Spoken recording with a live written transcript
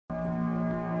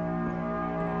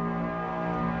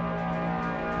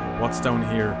what's down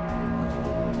here?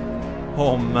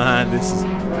 Oh man, this is...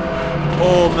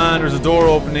 Oh man, there's a door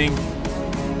opening.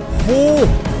 Oh!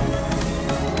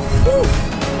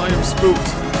 I am spooked.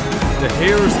 The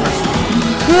hairs are...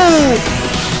 Whoa!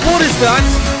 What is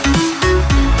that?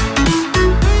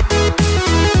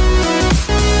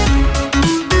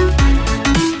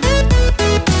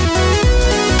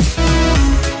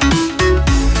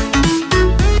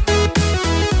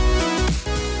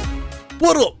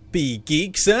 What up,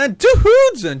 geeks and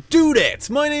dudes and dudettes?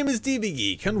 My name is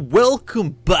Geeky and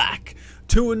welcome back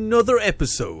to another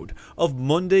episode of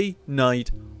Monday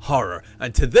Night Horror.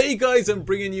 And today, guys, I'm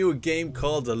bringing you a game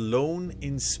called Alone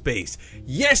in Space.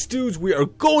 Yes, dudes, we are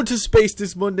going to space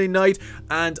this Monday night,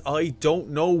 and I don't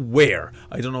know where.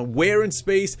 I don't know where in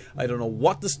space. I don't know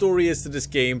what the story is to this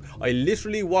game. I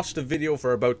literally watched a video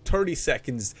for about 30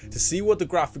 seconds to see what the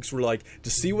graphics were like, to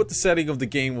see what the setting of the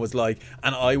game was like,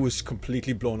 and I was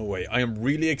completely blown away. I am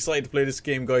really excited to play this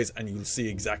game, guys, and you'll see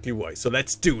exactly why. So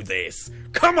let's do this.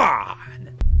 Come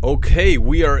on! Okay,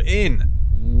 we are in.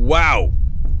 Wow.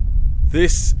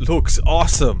 This looks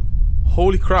awesome.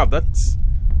 Holy crap, that's...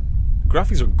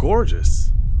 graphics are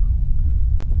gorgeous.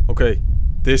 Okay,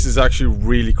 this is actually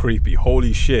really creepy.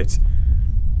 Holy shit.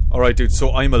 Alright, dude,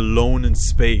 so I'm alone in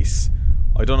space.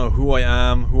 I don't know who I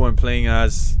am, who I'm playing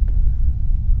as.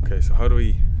 Okay, so how do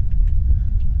we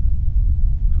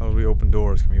open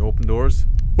doors? Can we open doors?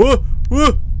 Whoa!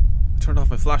 Whoa! I turned off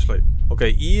my flashlight.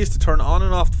 Okay, E is to turn on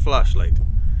and off the flashlight.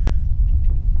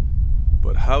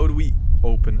 But how do we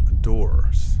open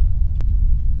doors?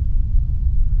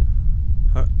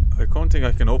 I don't think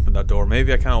I can open that door.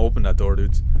 Maybe I can't open that door,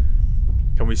 dudes.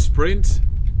 Can we sprint?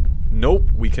 Nope,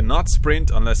 we cannot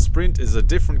sprint unless sprint is a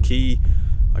different key.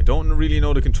 I don't really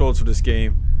know the controls for this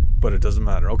game, but it doesn't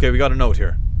matter. Okay, we got a note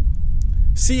here.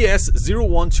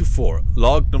 CS0124,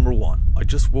 log number 1. I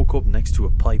just woke up next to a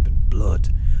pipe and blood.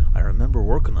 I remember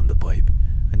working on the pipe,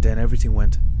 and then everything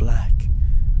went black.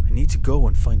 I need to go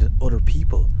and find other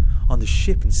people on the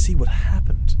ship and see what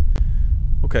happened.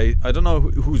 Okay, I don't know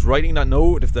who's writing that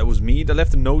note, if that was me that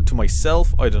left a note to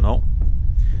myself, I don't know.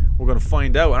 We're gonna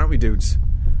find out, aren't we, dudes?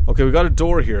 Okay, we got a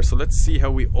door here, so let's see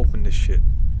how we open this shit.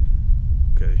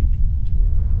 Okay.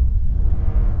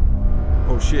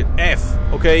 Oh shit, F.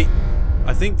 Okay,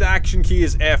 I think the action key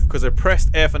is F, because I pressed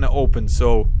F and it opened,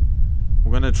 so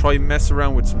we're gonna try and mess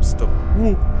around with some stuff.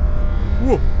 Whoa!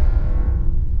 Whoa!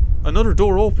 Another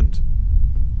door opened.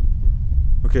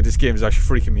 Okay, this game is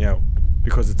actually freaking me out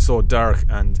because it's so dark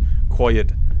and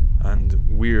quiet and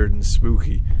weird and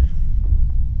spooky.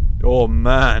 Oh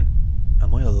man.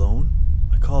 Am I alone?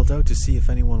 I called out to see if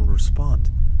anyone would respond.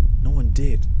 No one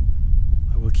did.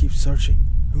 I will keep searching.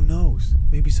 Who knows?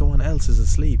 Maybe someone else is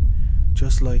asleep,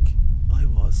 just like I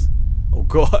was. Oh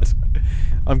god.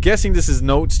 I'm guessing this is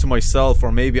notes to myself,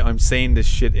 or maybe I'm saying this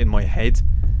shit in my head.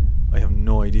 I have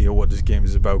no idea what this game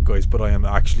is about, guys, but I am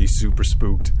actually super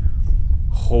spooked.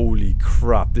 Holy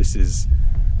crap, this is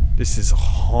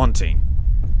haunting.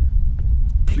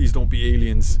 Please don't be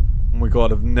aliens. Oh my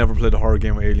god, I've never played a horror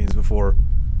game with aliens before.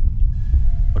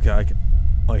 Okay,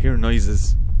 I hear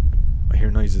noises. I hear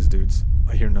noises, dudes.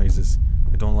 I hear noises.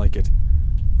 I don't like it.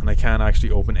 And I can't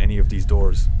actually open any of these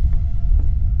doors.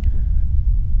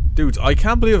 Dudes, I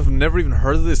can't believe I've never even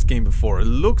heard of this game before. It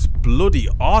looks bloody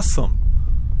awesome.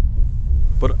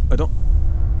 But I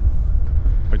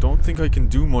don't think I can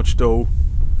do much though.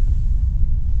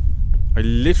 I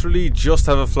literally just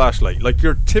have a flashlight, like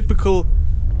your typical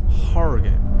horror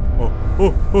game. Oh,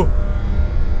 oh, oh.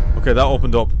 Okay, that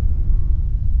opened up.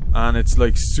 And it's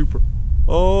like super...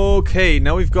 Okay,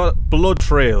 now we've got blood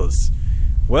trails.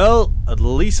 Well, at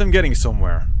least I'm getting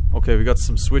somewhere. Okay, we got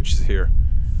some switches here.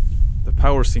 The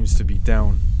power seems to be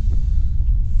down.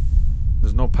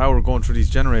 There's no power going through these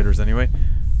generators anyway.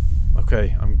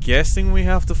 Okay, I'm guessing we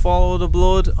have to follow the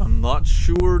blood. I'm not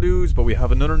sure, dudes, but we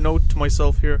have another note to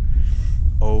myself here.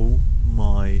 Oh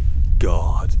my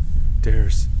god.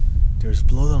 There's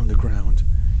blood on the ground.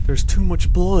 There's too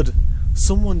much blood.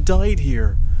 Someone died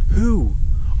here. Who?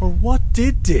 Or what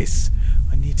did this?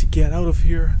 I need to get out of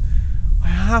here. I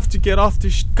have to get off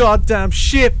this goddamn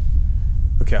ship.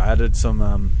 Okay, I added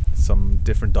some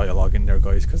different dialogue in there,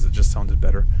 guys, because it just sounded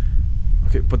better.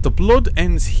 Okay, but the blood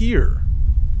ends here.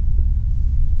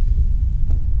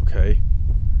 Okay,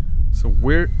 so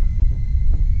where...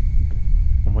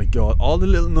 Oh my god, all the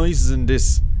little noises in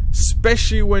this,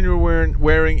 especially when you're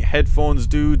wearing headphones,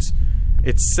 dudes.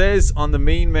 It says on the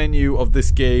main menu of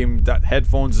this game that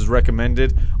headphones is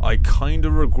recommended. I kind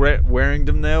of regret wearing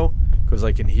them now because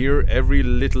I can hear every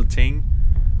little thing.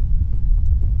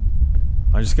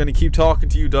 I'm just gonna keep talking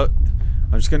to you.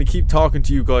 I'm just gonna keep talking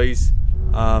to you guys.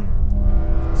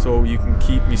 so you can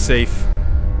keep me safe,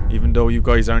 even though you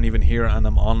guys aren't even here and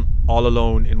I'm all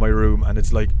alone in my room and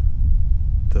it's like,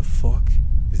 the fuck?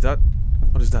 Is that?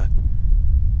 What is that?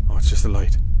 Oh, it's just a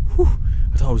light. Whew.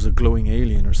 I thought it was a glowing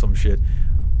alien or some shit.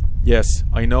 Yes,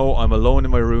 I know I'm alone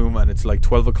in my room and it's like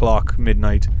 12 o'clock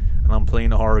midnight and I'm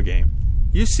playing a horror game.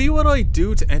 You see what I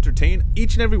do to entertain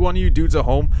each and every one of you dudes at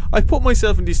home? I put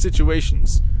myself in these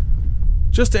situations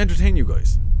just to entertain you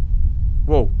guys.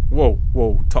 Whoa, whoa,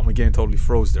 whoa. Thought my game totally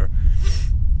froze there.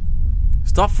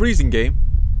 Stop freezing, game.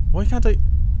 Why can't I?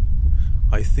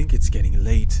 I think it's getting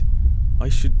late. I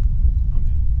should... Okay.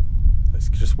 Let's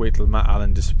just wait till Matt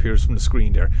Allen disappears from the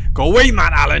screen there. Go away,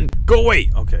 Matt Allen! Go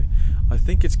away! Okay. I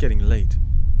think it's getting late.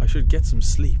 I should get some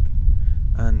sleep.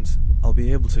 And I'll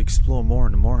be able to explore more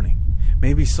in the morning.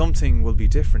 Maybe something will be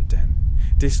different then.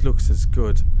 This looks as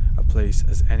good a place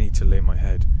as any to lay my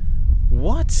head.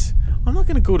 What? I'm not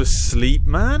gonna go to sleep,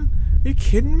 man. Are you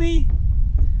kidding me?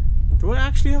 Do I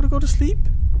actually have to go to sleep?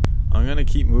 I'm gonna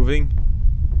keep moving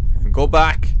and go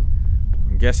back.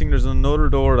 I'm guessing there's another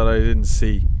door that I didn't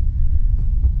see.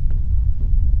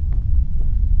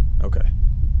 Okay.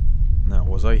 Now,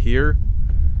 was I here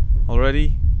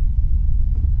already?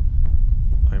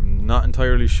 I'm not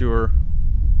entirely sure.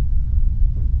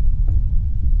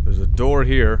 There's a door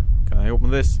here. Can I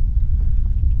open this?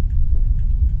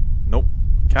 Nope.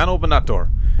 Can't open that door.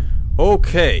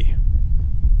 Okay.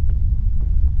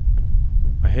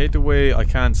 I hate the way I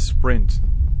can't sprint.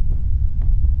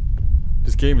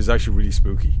 This game is actually really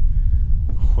spooky.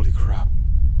 Holy crap.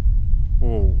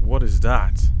 Whoa, what is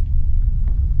that?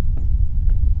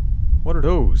 What are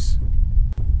those?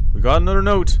 We got another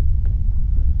note.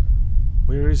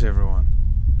 Where is everyone?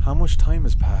 How much time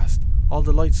has passed? All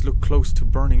the lights look close to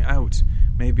burning out.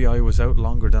 Maybe I was out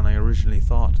longer than I originally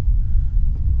thought.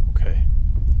 Okay.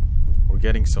 We're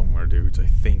getting somewhere, dudes, I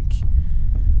think.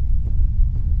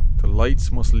 The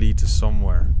lights must lead to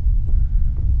somewhere.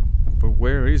 But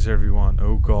where is everyone?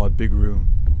 Oh god, big room.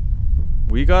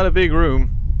 We got a big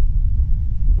room.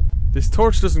 This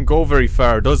torch doesn't go very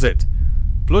far, does it?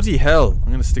 Bloody hell.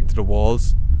 I'm gonna stick to the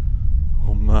walls.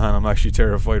 Oh man, I'm actually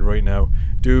terrified right now.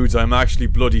 Dudes, I'm actually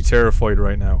bloody terrified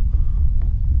right now.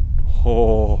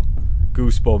 Oh,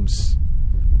 goosebumps.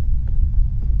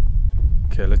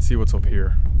 Okay, let's see what's up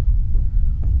here.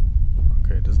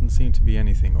 Okay, doesn't seem to be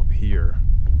anything up here.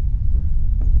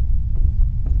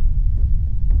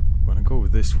 I'm gonna go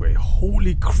this way.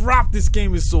 Holy crap, this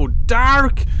game is so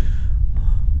dark!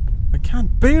 I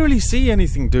can't barely see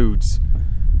anything, dudes.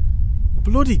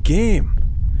 Bloody game.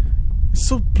 It's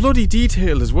so bloody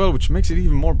detailed as well, which makes it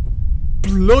even more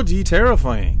bloody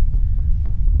terrifying.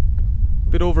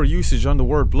 Bit over usage on the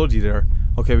word bloody there.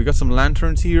 Okay, we got some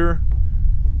lanterns here.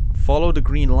 Follow the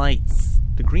green lights.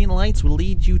 The green lights will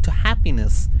lead you to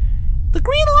happiness. The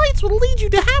green lights will lead you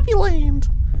to Happy Land.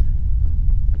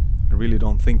 I really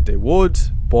don't think they would,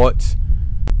 but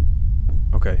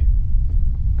okay.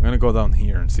 I'm gonna go down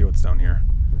here and see what's down here.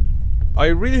 I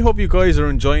really hope you guys are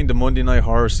enjoying the Monday Night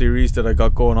Horror series that I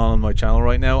got going on my channel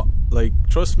right now. Like,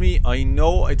 trust me, I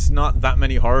know it's not that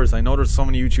many horrors. I know there's so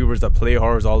many YouTubers that play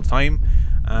horrors all the time,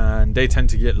 and they tend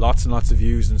to get lots and lots of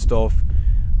views and stuff.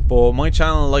 But my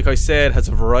channel, like I said, has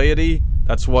a variety.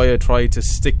 That's why I try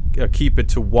to keep it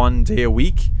to one day a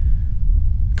week.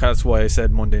 That's why I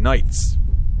said Monday nights,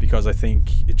 because I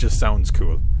think it just sounds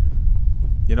cool.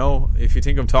 You know, if you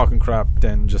think I'm talking crap,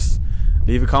 then just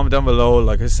leave a comment down below.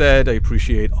 Like I said, I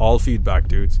appreciate all feedback,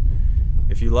 dudes.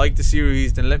 If you like the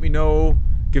series, then let me know.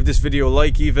 Give this video a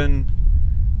like even,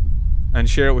 and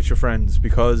share it with your friends,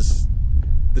 because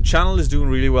the channel is doing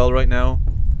really well right now.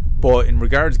 But in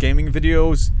regards gaming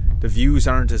videos, the views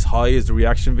aren't as high as the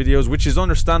reaction videos, which is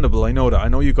understandable. I know that. I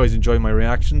know you guys enjoy my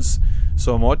reactions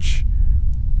so much.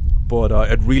 But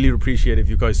I'd really appreciate if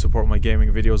you guys support my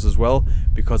gaming videos as well,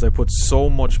 because I put so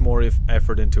much more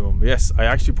effort into them. Yes, I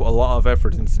actually put a lot of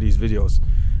effort into these videos,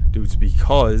 dudes,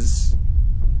 because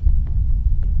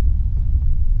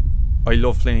I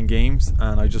love playing games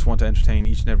and I just want to entertain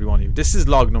each and every one of you. This is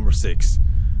log number 6.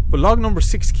 But log number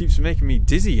 6 keeps making me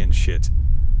dizzy and shit.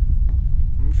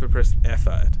 Let me if I press F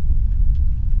at it.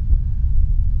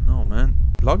 No, man.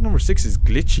 Log number 6 is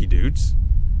glitchy, dudes.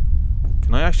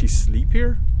 Can I actually sleep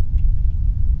here?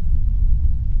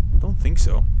 I don't think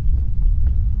so.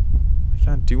 I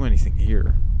can't do anything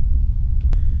here.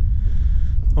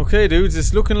 Okay, dudes,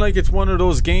 it's looking like it's one of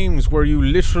those games where you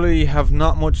literally have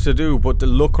not much to do but to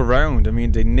look around. I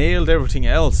mean, they nailed everything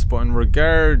else, but in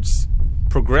regards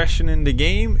progression in the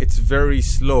game, it's very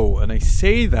slow. And I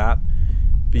say that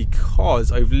because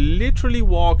I've literally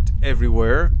walked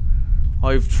everywhere.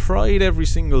 I've tried every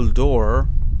single door.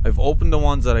 I've opened the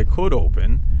ones that I could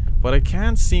open, But I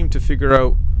can't seem to figure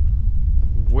out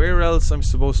where else I'm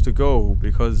supposed to go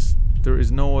because there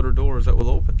is no other doors that will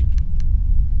open.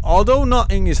 Although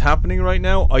nothing is happening right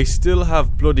now, I still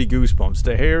have bloody goosebumps.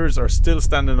 The hairs are still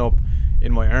standing up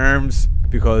in my arms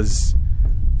because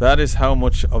that is how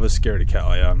much of a scaredy cat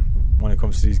I am when it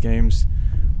comes to these games.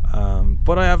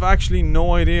 But I have actually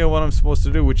no idea what I'm supposed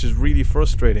to do, which is really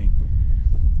frustrating.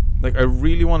 Like, I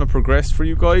really want to progress for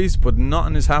you guys, but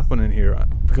nothing is happening here.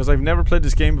 Because I've never played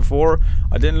this game before.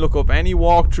 I didn't look up any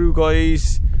walkthrough,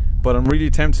 guys. But I'm really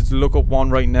tempted to look up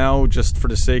one right now, just for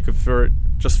the sake of for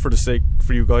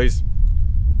you guys.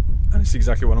 And it's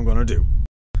exactly what I'm gonna do.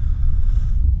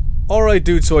 Alright,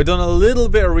 dude, so I done a little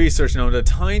bit of research now, the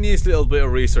tiniest little bit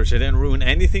of research. I didn't ruin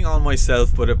anything on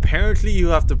myself, but apparently you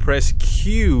have to press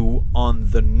Q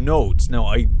on the notes. Now,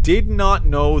 I did not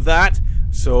know that.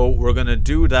 So we're gonna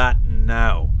do that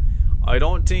now. I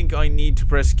don't think I need to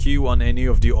press Q on any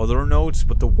of the other notes,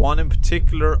 but the one in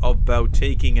particular about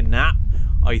taking a nap,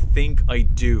 I think I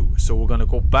do. So we're gonna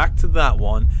go back to that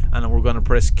one, and then we're gonna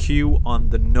press Q on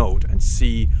the note and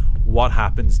see what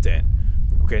happens then.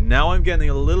 Okay, now I'm getting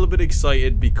a little bit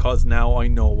excited because now I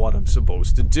know what I'm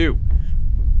supposed to do.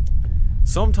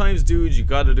 Sometimes, dudes, you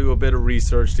gotta do a bit of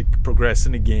research to progress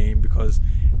in a game because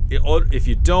if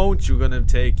you don't,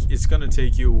 it's gonna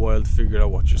take you a while to figure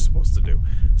out what you're supposed to do.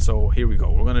 So here we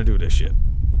go. We're gonna do this shit.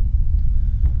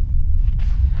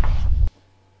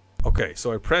 Okay,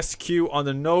 so I pressed Q on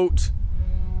the note.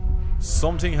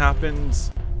 Something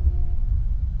happened.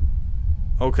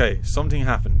 Okay, something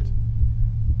happened.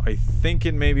 I think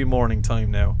it may be morning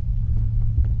time now.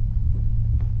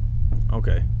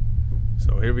 Okay,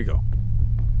 so here we go.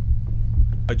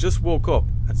 I just woke up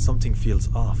and something feels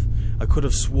off. I could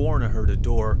have sworn I heard a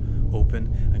door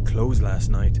open and close last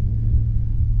night.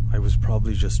 I was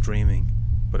probably just dreaming,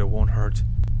 but it won't hurt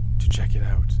to check it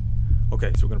out.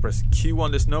 Okay, so we're gonna press Q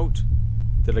on this note.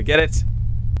 Did I get it?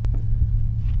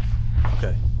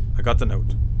 Okay, I got the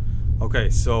note.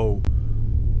 Okay, so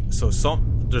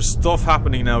there's stuff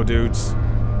happening now, dudes.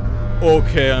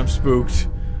 Okay, I'm spooked.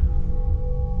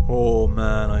 Oh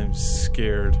man, I'm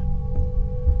scared.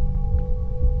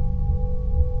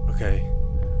 Okay,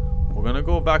 we're gonna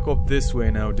go back up this way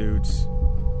now, dudes.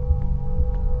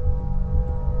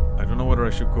 I don't know whether I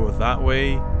should go that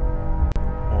way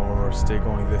or stay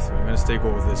going this way. I'm gonna stay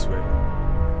going this way.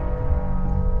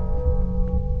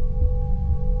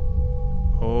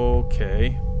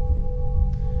 Okay.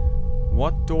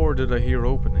 What door did I hear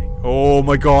opening? Oh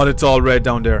my god, it's all red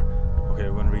down there. Okay,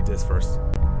 I'm gonna read this first.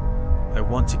 I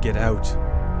want to get out.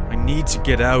 I need to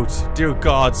get out. Dear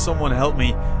God, someone help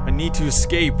me. I need to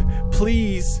escape.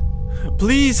 Please.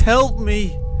 Please help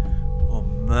me. Oh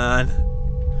man.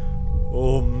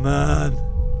 Oh man.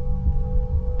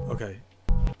 Okay.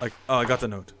 I got the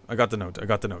note. I got the note. I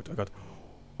got the note.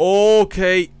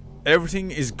 Okay.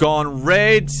 Everything is gone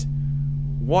red.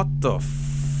 What the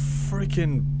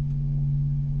freaking...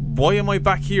 Why am I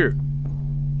back here?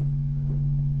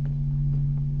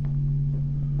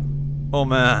 Oh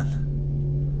man.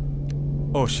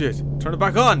 Oh shit. Turn it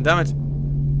back on, damn it.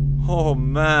 Oh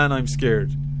man, I'm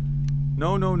scared.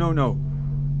 No, no, no, no.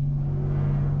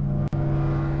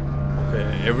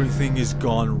 Okay, everything is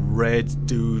gone red,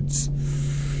 dudes.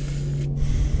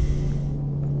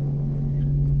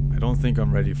 I don't think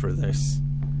I'm ready for this.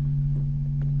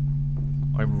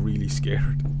 I'm really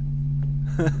scared.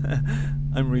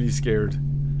 I'm really scared.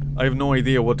 I have no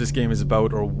idea what this game is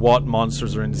about or what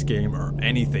monsters are in this game or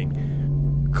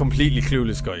anything. Completely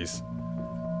clueless, guys.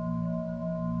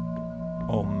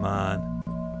 Oh man.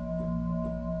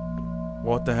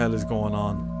 What the hell is going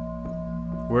on?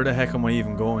 Where the heck am I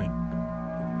even going?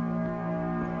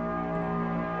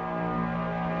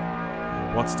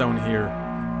 What's down here?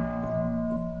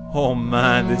 Oh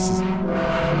man, this is...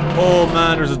 Oh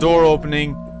man, there's a door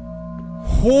opening.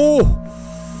 Oh!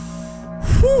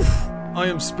 Whew! I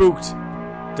am spooked.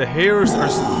 The hairs are...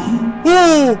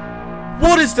 Whoa!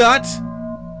 What is that?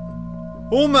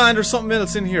 Oh man, there's something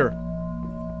else in here.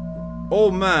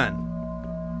 Oh man.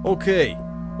 Okay.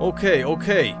 Okay,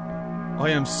 okay. I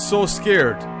am so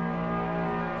scared.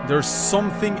 There's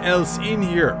something else in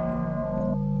here.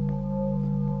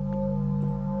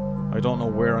 I don't know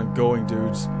where I'm going,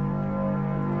 dudes.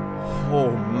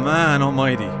 Oh man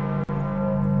almighty.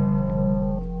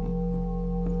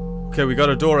 Okay, we got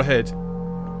a door ahead.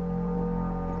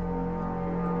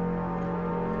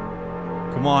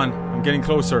 Come on, I'm getting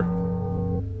closer.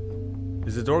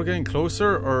 Is the door getting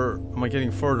closer or am I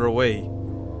getting further away?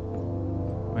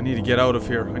 I need to get out of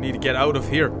here. I need to get out of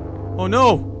here. Oh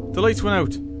no! The lights went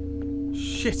out.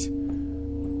 Shit.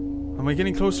 Am I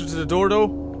getting closer to the door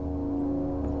though?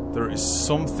 There is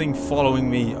something following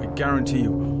me, I guarantee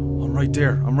you. I'm right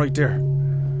there, I'm right there.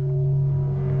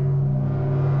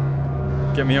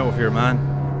 Get me out of here, man.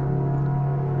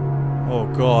 Oh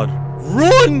god.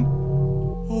 Run!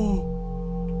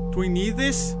 Oh. Do we need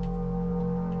this?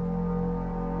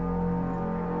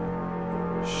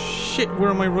 Shit, where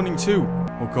am I running to?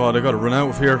 Oh god, I gotta run out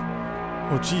of here.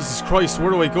 Oh Jesus Christ,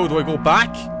 where do I go? Do I go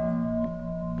back?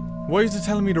 Why is it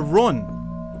telling me to run?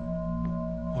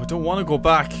 Oh, I don't want to go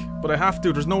back, but I have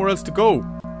to. There's nowhere else to go.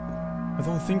 I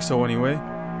don't think so anyway.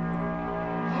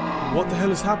 What the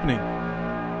hell is happening?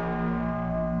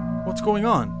 What's going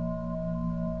on?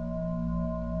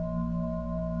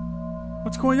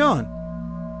 What's going on?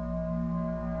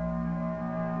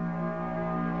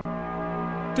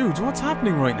 Dudes, what's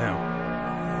happening right now?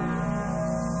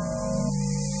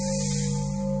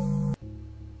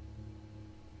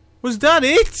 Was that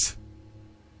it?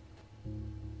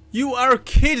 You are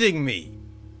kidding me.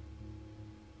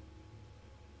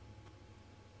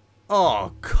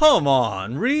 Oh, come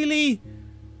on, really?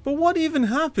 But what even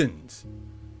happened?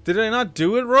 Did I not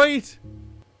do it right?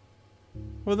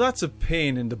 Well, that's a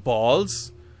pain in the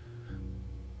balls.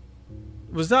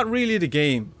 Was that really the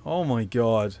game? Oh my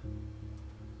god.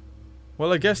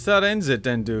 Well, I guess that ends it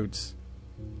then, dudes.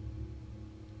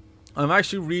 I'm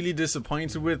actually really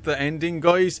disappointed with the ending,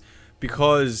 guys,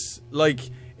 because, like,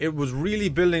 it was really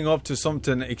building up to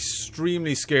something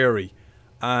extremely scary,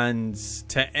 and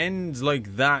to end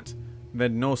like that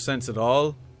made no sense at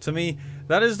all to me.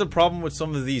 That is the problem with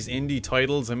some of these indie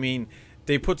titles. I mean,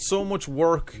 they put so much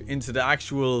work into the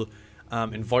actual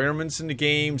environments in the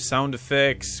game, sound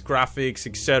effects, graphics,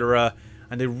 etc.,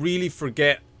 and they really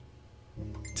forget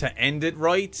to end it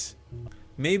right.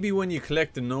 Maybe when you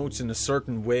collect the notes in a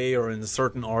certain way or in a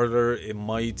certain order, it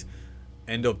might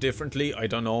end up differently. I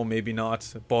don't know, maybe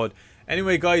not. But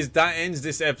anyway, guys, that ends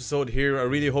this episode here. I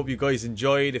really hope you guys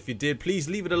enjoyed. If you did, please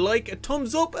leave it a like, a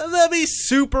thumbs up, and that'd be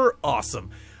super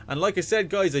awesome. And like I said,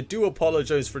 guys, I do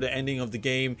apologize for the ending of the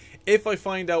game. If I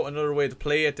find out another way to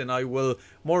play it, then I will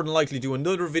more than likely do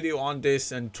another video on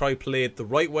this and try play it the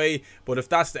right way. But if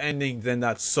that's the ending, then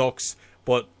that sucks.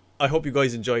 But I hope you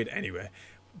guys enjoyed anyway.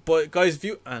 But guys, if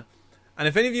you and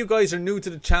if any of you guys are new to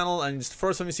the channel and it's the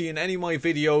first time you see in any of my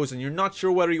videos and you're not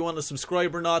sure whether you want to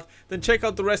subscribe or not, then check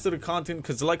out the rest of the content,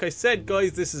 because like I said,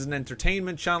 guys, this is an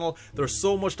entertainment channel. There's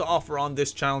so much to offer on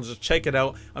this channel. Just check it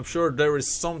out. I'm sure there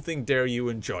is something there you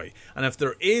enjoy. And if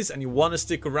there is and you want to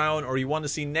stick around, or you want to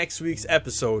see next week's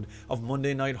episode of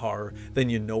Monday Night Horror, then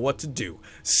you know what to do.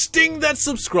 Sting that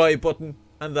subscribe button,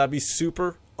 and that'd be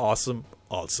super awesome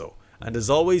also. And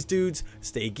as always, dudes,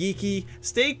 stay geeky,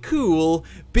 stay cool,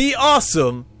 be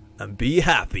awesome, and be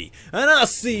happy. And I'll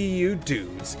see you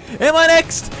dudes in my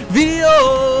next video!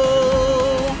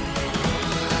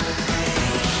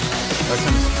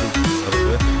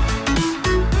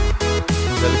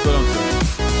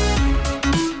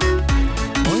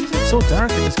 Why is it so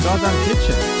dark in this goddamn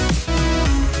kitchen?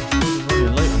 There's only a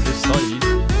light on this side.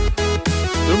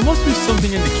 There must be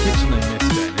something in the kitchen I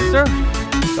missed then, is there?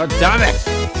 God damn it!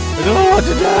 I don't know what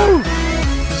to do!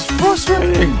 It's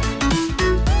frustrating!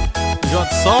 We got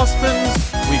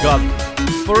saucepans, we got